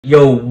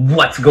Yo,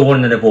 what's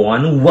going on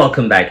everyone?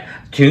 Welcome back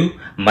to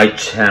my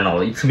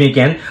channel. It's me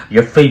again,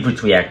 your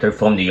favorite reactor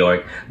from New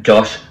York,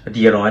 Josh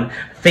Diron.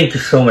 Thank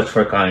you so much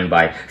for coming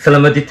by.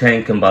 Salamat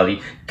din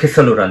kembali.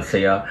 Kesaluran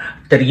saya.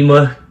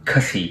 Terima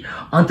kasih.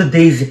 On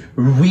today's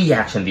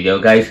reaction video,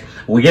 guys,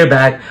 we are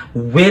back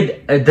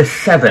with the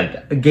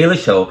 7th Gala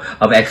show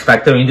of X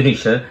Factor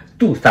Indonesia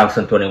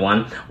 2021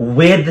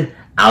 with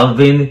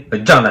Alvin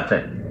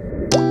Jonathan.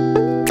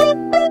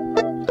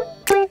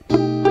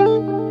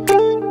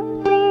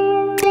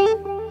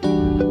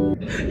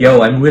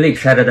 Yo, I'm really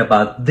excited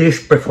about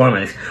this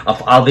performance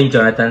of Alvin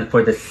Jonathan for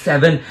the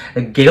 7th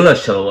Gala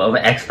show of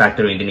X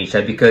Factor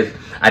Indonesia, because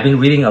I've been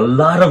reading a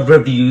lot of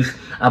reviews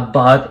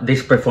about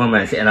this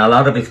performance and a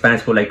lot of his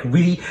fans were like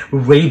really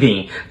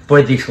raving for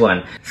this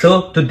one.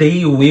 So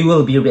today we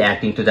will be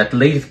reacting to that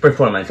latest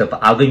performance of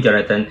Alvin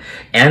Jonathan,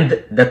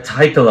 and the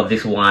title of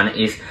this one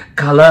is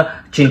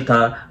Gala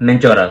CINTA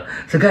MENGGODA.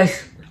 So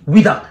guys,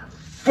 without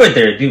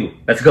further ado,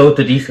 let's go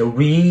to this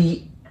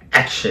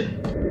reaction.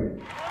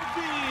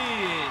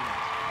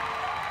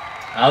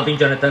 Alvin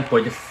Jonathan for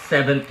the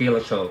 7th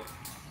Gala show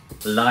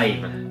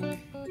live.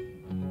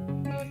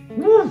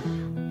 Woo.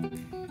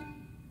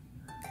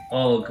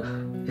 Oh,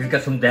 he's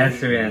got some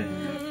dancer and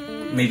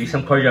maybe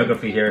some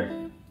choreography here.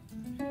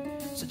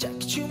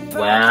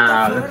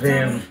 Wow, look at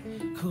him.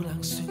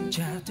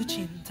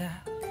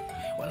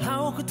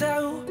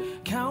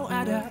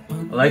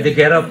 I like the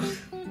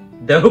get-ups.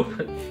 Dope.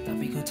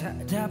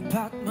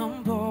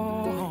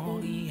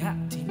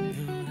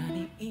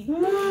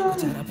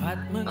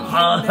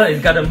 Oh,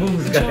 he's got the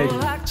moves, guys.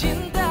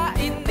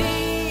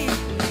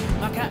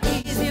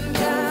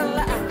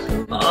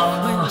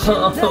 Oh.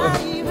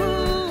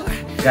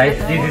 Guys,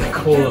 this is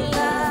cool.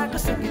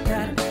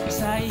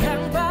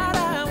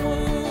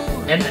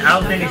 And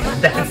Alvin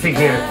is dancing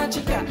here.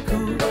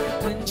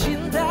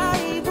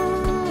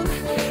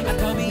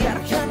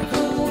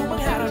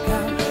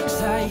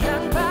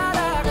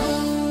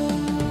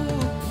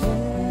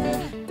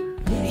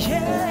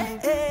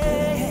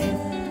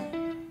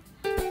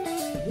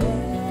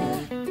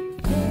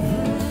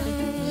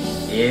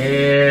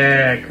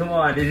 Yeah, come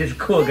on, this is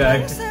cool,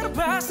 guys.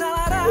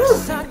 Woo.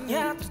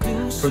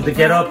 From the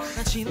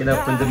get-ups, you know,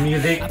 from the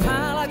music.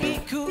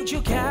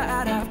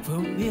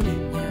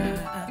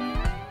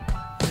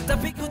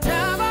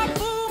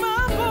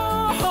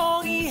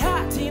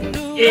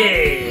 Yeah.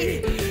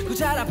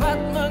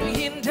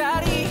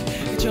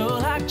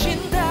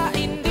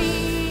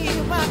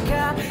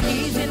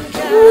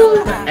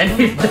 Woo. And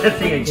he's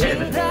dancing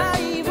again.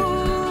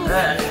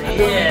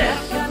 Yeah.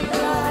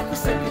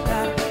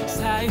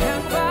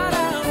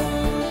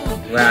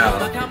 Wow.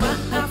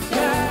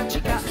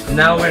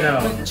 Now we know.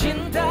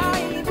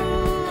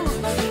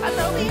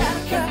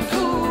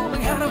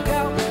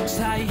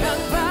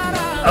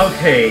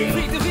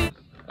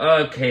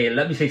 Okay,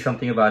 let me say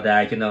something about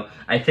that. You know,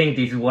 I think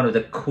this is one of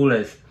the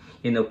coolest,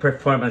 you know,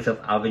 performance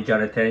of Alvin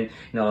Jonathan.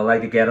 You know, I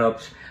like the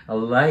get-ups. I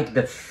like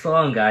the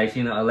song, guys.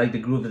 You know, I like the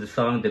groove of the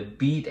song, the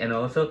beat, and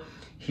also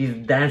he's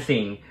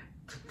dancing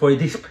for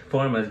this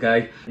performance,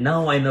 guys.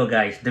 Now I know,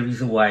 guys, the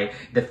reason why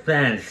the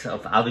fans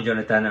of Alvin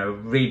Jonathan are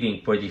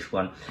raving for this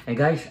one. And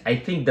guys, I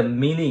think the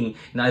meaning,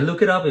 you know, I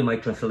look it up in my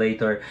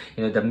translator,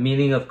 you know, the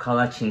meaning of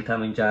Gala CINTA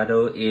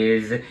MENGGODA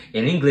is,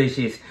 in English,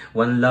 is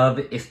when love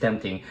is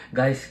tempting.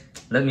 Guys,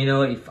 let me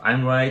know if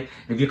I'm right.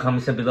 Leave your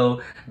comments down below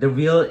the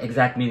real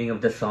exact meaning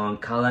of the song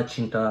Gala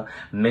CINTA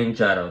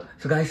MENGGODA.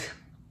 So guys,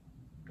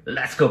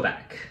 let's go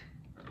back.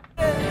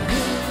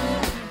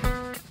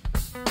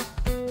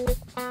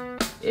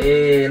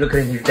 Hey, look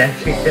at him, he's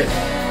dancing.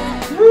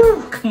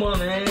 Woo, come on,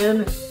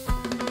 man.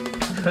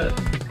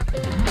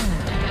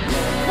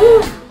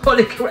 Woo,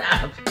 holy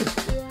crap.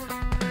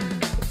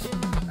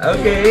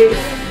 Okay.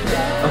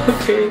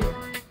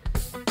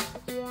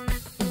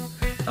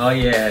 Oh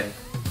yeah.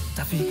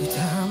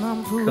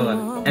 Come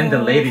on. And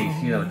the ladies,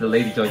 you know, the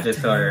lady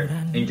judges are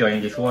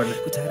enjoying this one.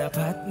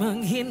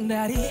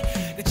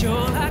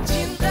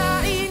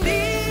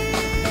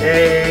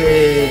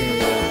 Hey.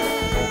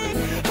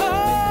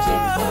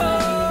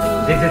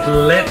 This is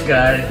lit,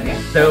 guys.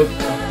 It's dope.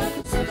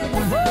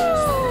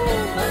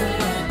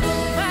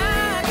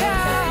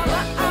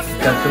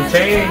 Got some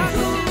chains.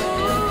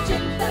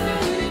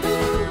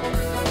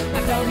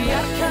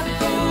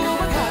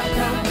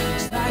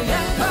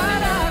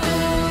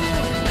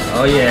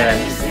 Oh yeah.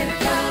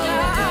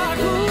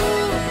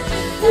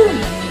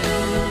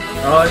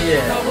 Oh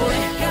yeah.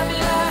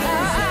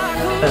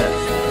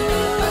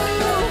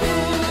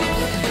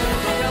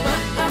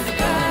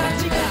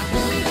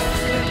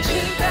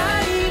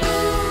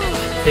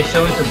 They're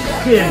showing some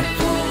skin.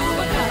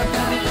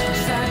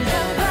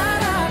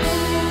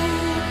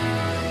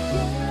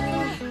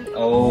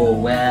 Oh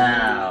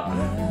wow.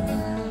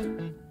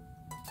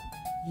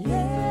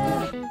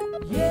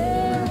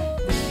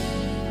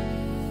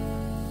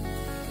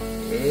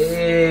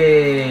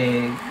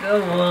 Hey,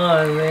 come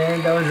on,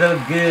 man. That was so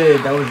good.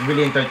 That was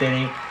really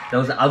entertaining. That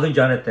was Alvin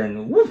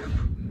Jonathan. Woo.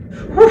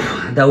 Woo.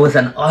 That was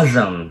an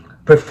awesome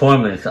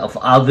performance of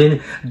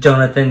Alvin,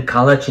 Jonathan,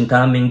 Gala,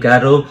 CINTA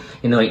MENGGOda,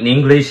 in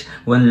English,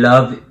 When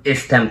Love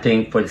is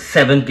Tempting, for the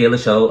 7th Gala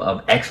show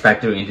of X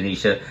Factor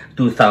Indonesia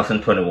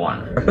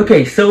 2021.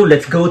 Okay, so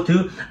let's go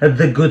to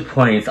the good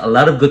points. A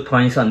lot of good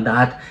points on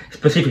that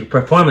specific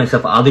performance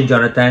of Alvin,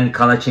 Jonathan,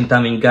 Gala,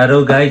 CINTA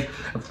MENGGOda, guys.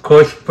 Of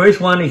course, first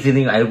one is,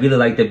 I really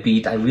like the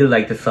beat, I really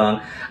like the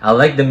song, I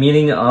like the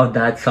meaning of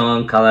that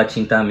song, Gala,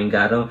 CINTA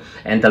MENGGOda,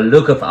 and the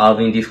look of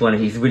Alvin. This one,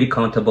 he's really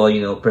comfortable,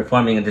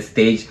 performing on the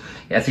stage.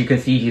 As you can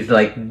see, he's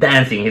like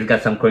dancing, he's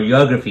got some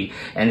choreography,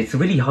 and it's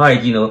really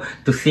hard,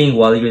 to sing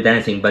while you're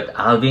dancing. But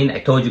Alvin, I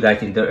told you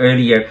guys in the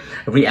earlier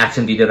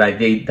reaction video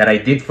that I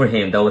did for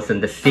him, that was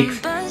in the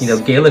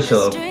 6th, Gala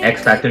show of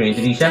X Factor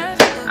Indonesia.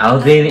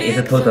 Alvin is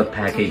a total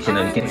package, he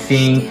can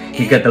sing,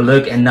 he got the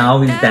look, and now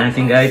he's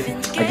dancing, guys.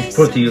 I just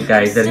proved to you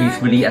guys that he's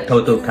really a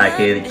total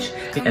package.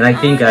 And I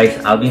think, guys,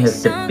 Alvin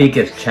has the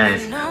biggest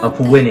chance of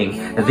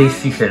winning this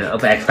season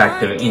of X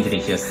Factor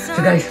Indonesia. So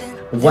guys,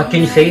 what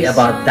can you say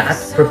about that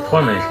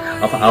performance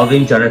of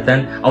Alvin,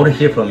 Jonathan? I want to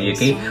hear from you,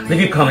 okay?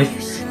 Leave your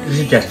comments,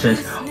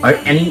 suggestions, or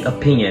any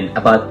opinion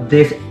about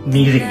this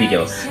music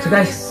video. So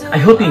guys, I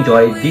hope you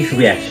enjoyed this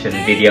reaction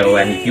video,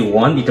 and if you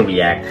want me to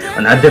react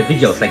on other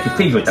videos like your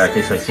favorite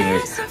artists or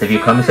singers, leave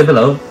your comments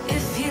below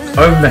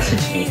or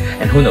message me,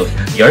 and who knows,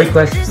 your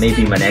request may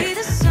be my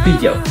next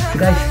video. So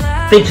guys,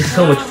 thank you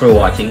so much for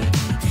watching.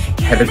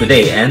 Have a good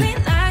day and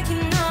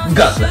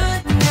God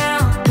bless.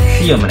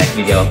 See you on my next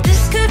video.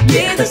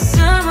 Yeah.